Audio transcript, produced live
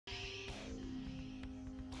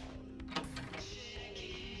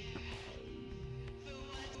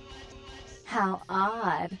How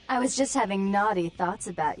odd. I was just having naughty thoughts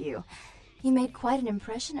about you. You made quite an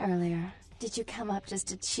impression earlier. Did you come up just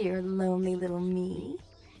to cheer lonely little me?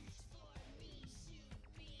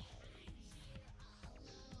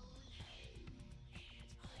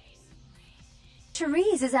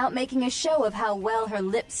 Therese is out making a show of how well her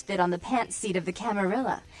lips fit on the pants seat of the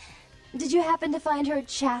Camarilla. Did you happen to find her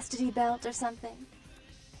chastity belt or something?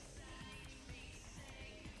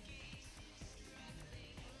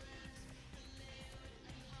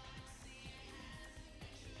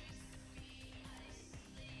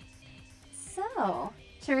 So,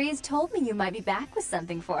 Therese told me you might be back with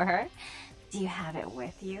something for her. Do you have it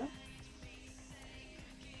with you?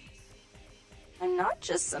 I'm not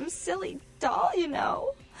just some silly doll, you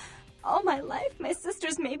know. All my life, my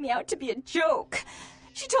sisters made me out to be a joke.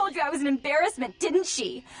 She told you I was an embarrassment, didn't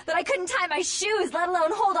she? That I couldn't tie my shoes, let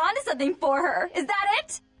alone hold on to something for her. Is that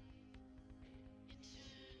it?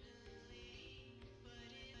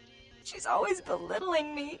 She's always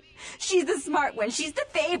belittling me. She's the smart one. She's the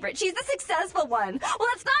favorite. She's the successful one. Well,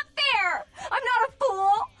 that's not fair. I'm not a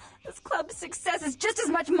fool. This club's success is just as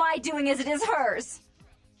much my doing as it is hers.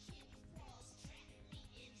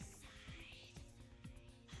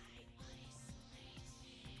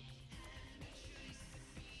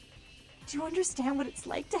 Do you understand what it's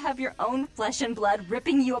like to have your own flesh and blood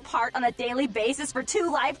ripping you apart on a daily basis for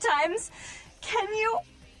 2 lifetimes? Can you?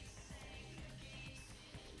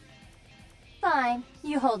 Fine,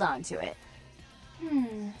 you hold on to it.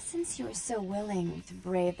 Since you were so willing to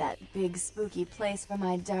brave that big spooky place for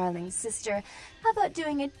my darling sister, how about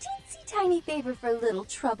doing a teensy tiny favor for little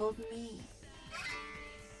troubled me?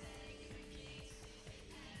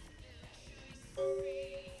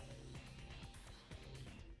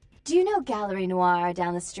 Do you know Gallery Noir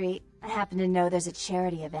down the street? I happen to know there's a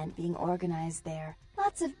charity event being organized there.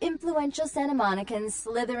 Lots of influential Santa Monicans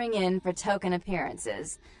slithering in for token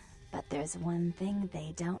appearances. But there's one thing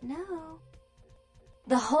they don't know.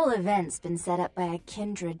 The whole event's been set up by a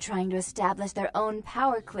kindred trying to establish their own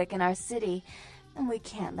power clique in our city, and we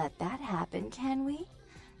can't let that happen, can we?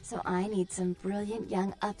 So I need some brilliant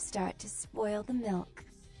young upstart to spoil the milk.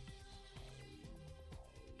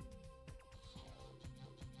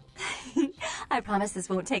 I promise this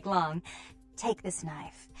won't take long. Take this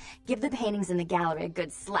knife. Give the paintings in the gallery a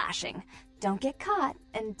good slashing. Don't get caught,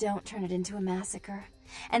 and don't turn it into a massacre.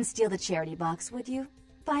 And steal the charity box, would you?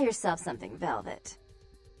 Buy yourself something velvet.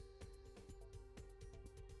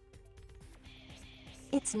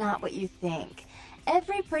 It's not what you think.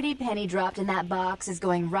 Every pretty penny dropped in that box is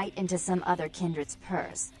going right into some other kindred's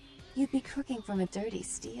purse. You'd be crooking from a dirty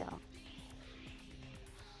steal.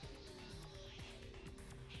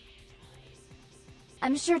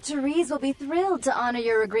 I'm sure Therese will be thrilled to honor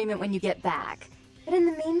your agreement when you get back. But in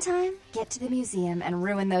the meantime, get to the museum and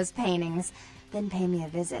ruin those paintings. Then pay me a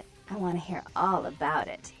visit. I want to hear all about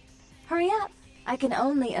it. Hurry up. I can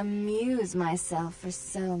only amuse myself for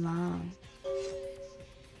so long.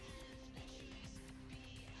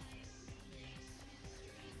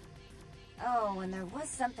 Oh, and there was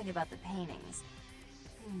something about the paintings.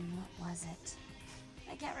 What was it?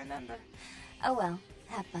 I can't remember. Oh well,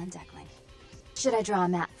 have fun, Duckling. Should I draw a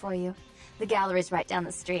map for you? The gallery's right down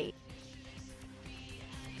the street.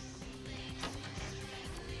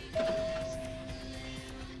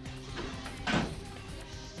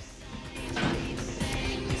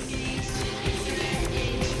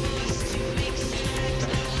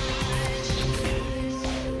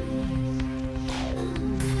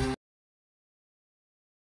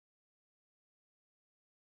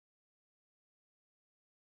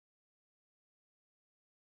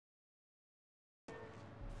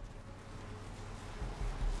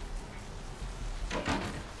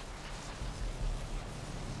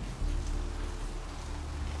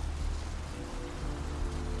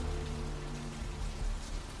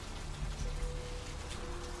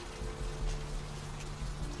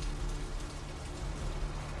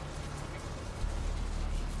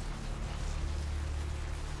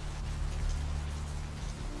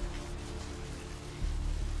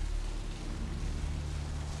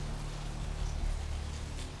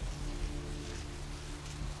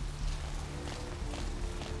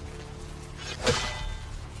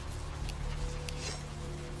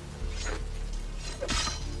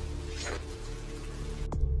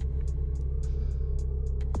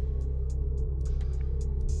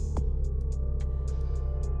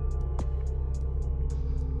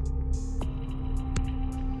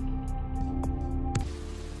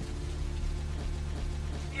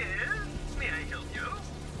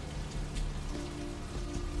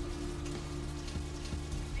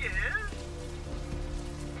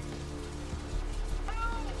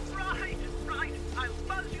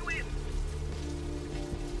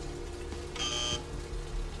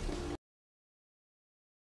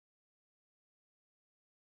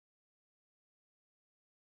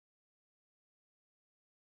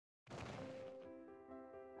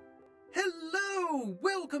 So,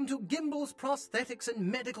 welcome to Gimble's Prosthetics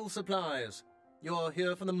and Medical Supplies. You're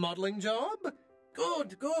here for the modeling job?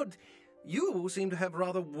 Good, good. You seem to have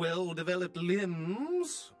rather well-developed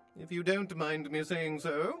limbs, if you don't mind me saying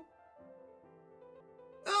so.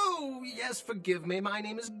 Oh, yes, forgive me. My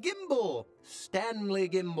name is Gimble, Stanley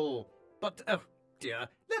Gimble. But, oh, dear,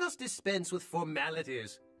 let us dispense with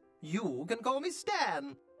formalities. You can call me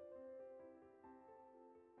Stan.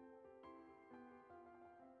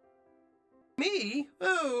 Me?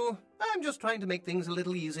 Oh, I'm just trying to make things a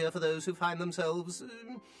little easier for those who find themselves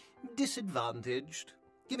disadvantaged.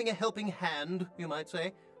 Giving a helping hand, you might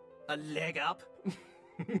say. A leg up.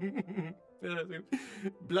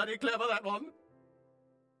 Bloody clever, that one.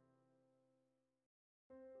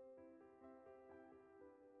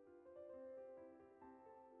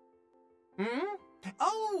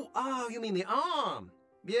 Oh, you mean the arm?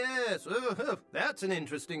 Yes, that's an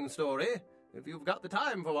interesting story, if you've got the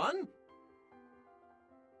time for one.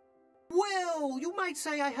 Well, you might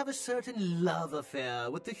say I have a certain love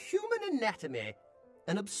affair with the human anatomy.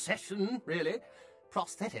 An obsession, really.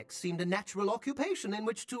 Prosthetics seemed a natural occupation in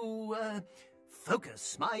which to,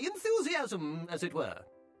 focus my enthusiasm, as it were.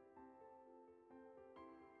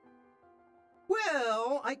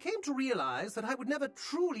 Well, I came to realize that I would never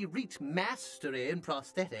truly reach mastery in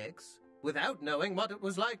prosthetics without knowing what it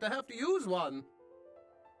was like to have to use one.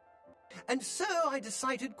 And so I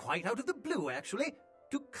decided, quite out of the blue, actually,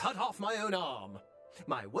 to cut off my own arm.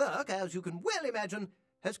 My work, as you can well imagine,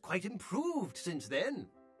 has quite improved since then.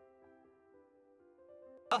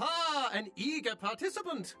 Aha! An eager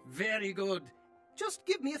participant. Very good. Just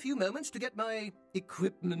give me a few moments to get my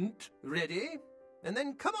equipment ready, and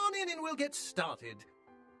then come on in and we'll get started.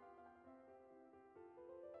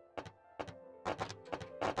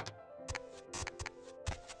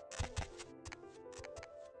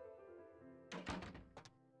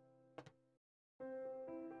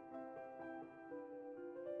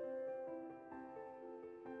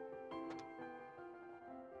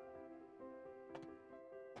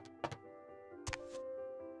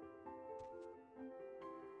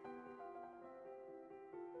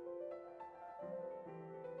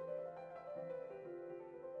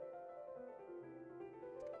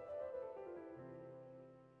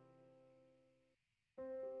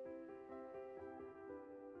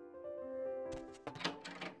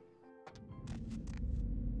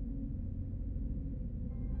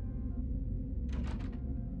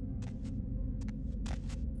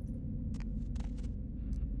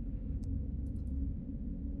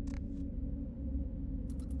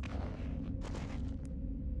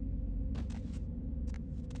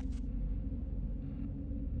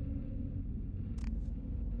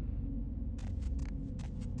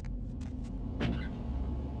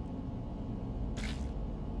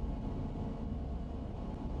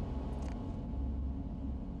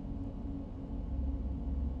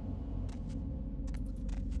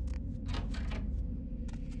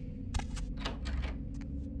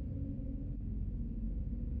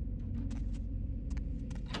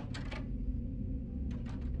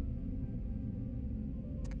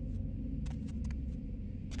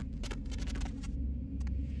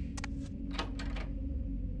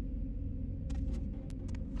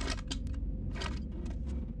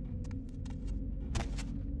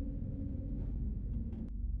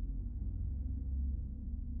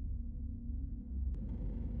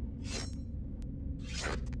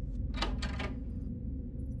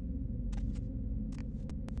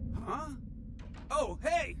 Huh? Oh,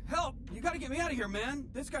 hey, help! You gotta get me out of here, man!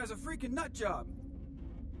 This guy's a freaking nut job!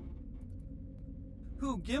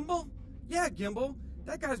 Who, Gimble? Yeah, Gimble.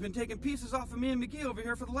 That guy's been taking pieces off of me and McGee over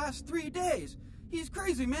here for the last 3 days. He's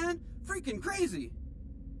crazy, man! Freaking crazy!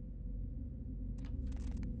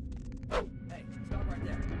 Hey, stop right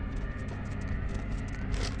there.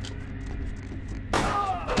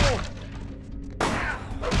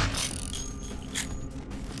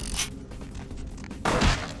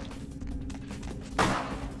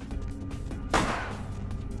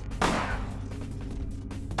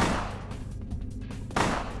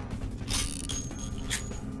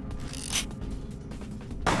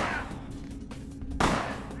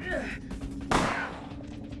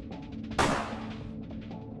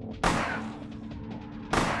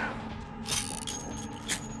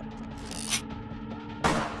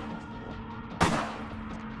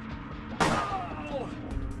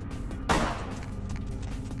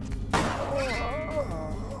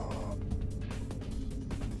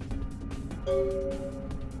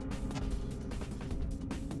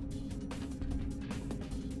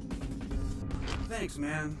 Thanks,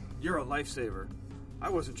 man. You're a lifesaver. I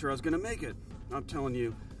wasn't sure I was gonna make it. I'm telling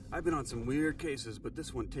you, I've been on some weird cases, but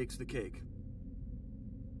this one takes the cake.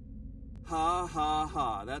 Ha ha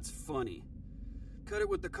ha, that's funny. Cut it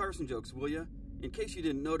with the Carson jokes, will ya? In case you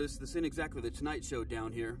didn't notice, this ain't exactly the Tonight Show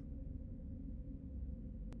down here.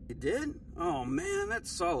 You did? Oh man, that's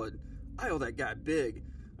solid. I owe that guy big.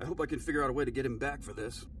 I hope I can figure out a way to get him back for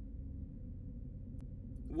this.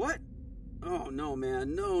 What? Oh no,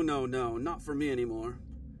 man. No, not for me anymore.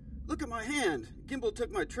 Look at my hand. Gimbal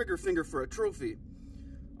took my trigger finger for a trophy.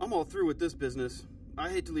 I'm all through with this business. I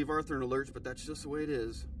hate to leave Arthur in a lurch, but that's just the way it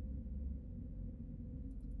is.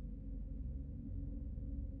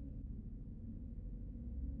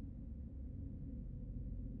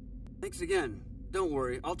 Thanks again. Don't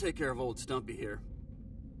worry, I'll take care of old Stumpy here.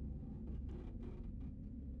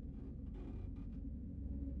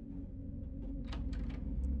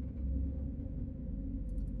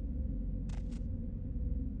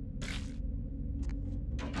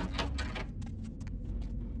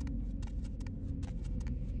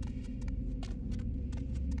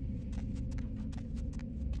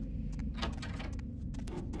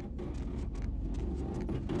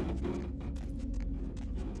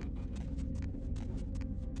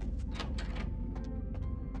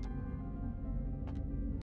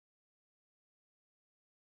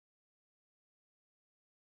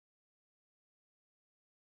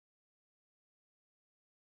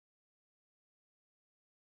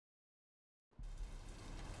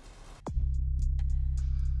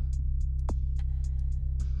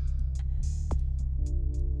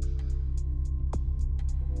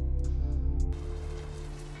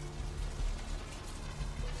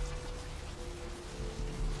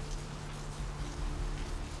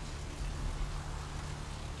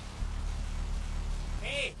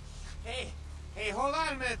 Hey, hold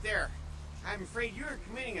on a minute there. I'm afraid you're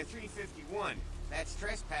committing a 351. That's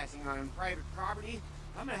trespassing on private property.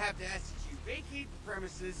 I'm gonna have to ask that you vacate the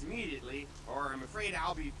premises immediately, or I'm afraid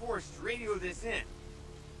I'll be forced to radio this in.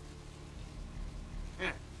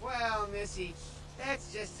 Well, Missy,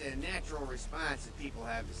 that's just a natural response that people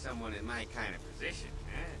have to someone in my kind of position.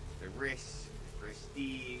 The risks, the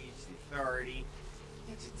prestige, the authority.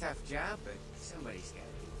 It's a tough job, but somebody's gotta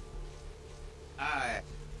do it.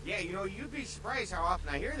 Yeah, you know, you'd be surprised how often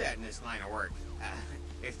I hear that in this line of work.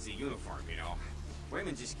 It's the uniform, you know.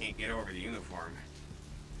 Women just can't get over the uniform.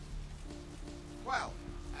 Well,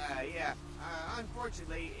 yeah,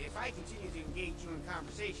 unfortunately, if I continue to engage you in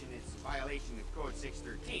conversation, it's a violation of Code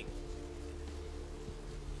 613.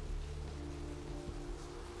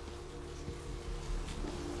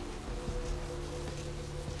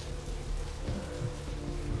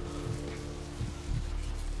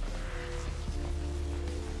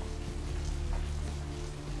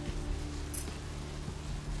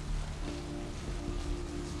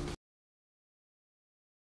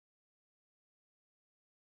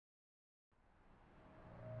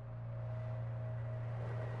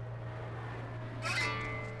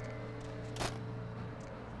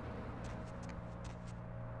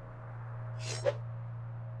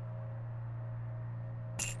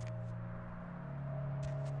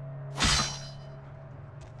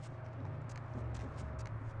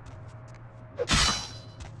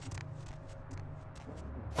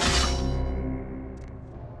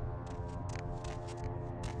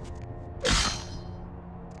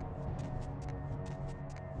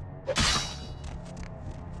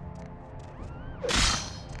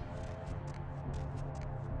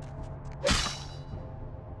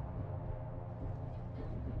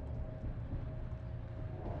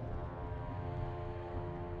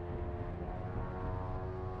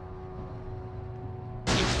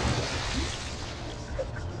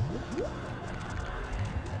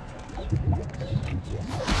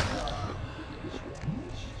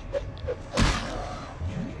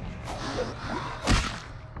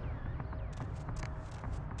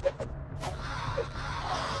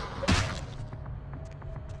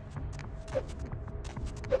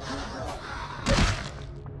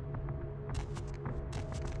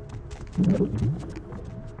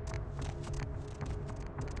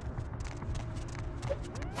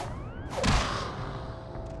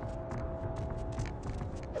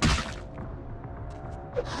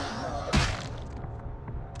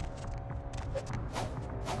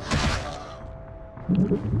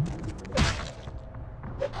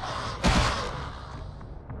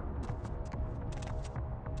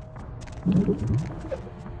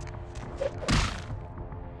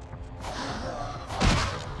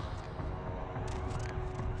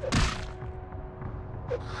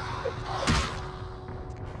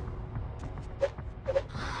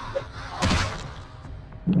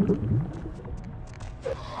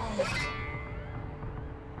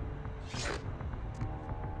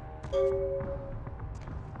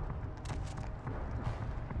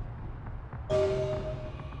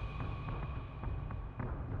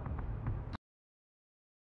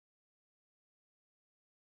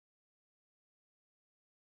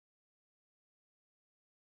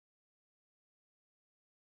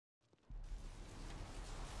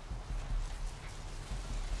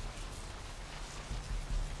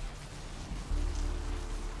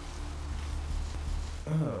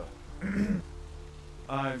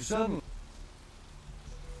 I've suddenly...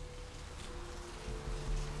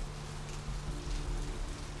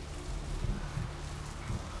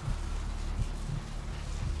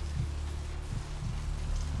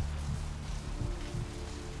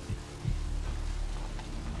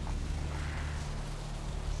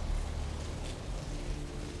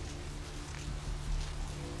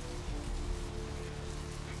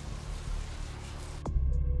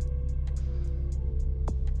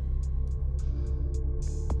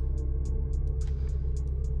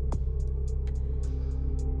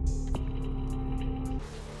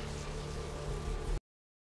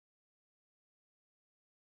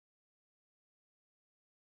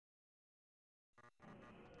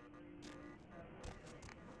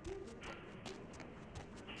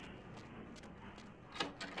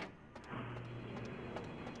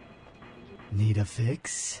 Need a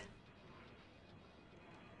fix?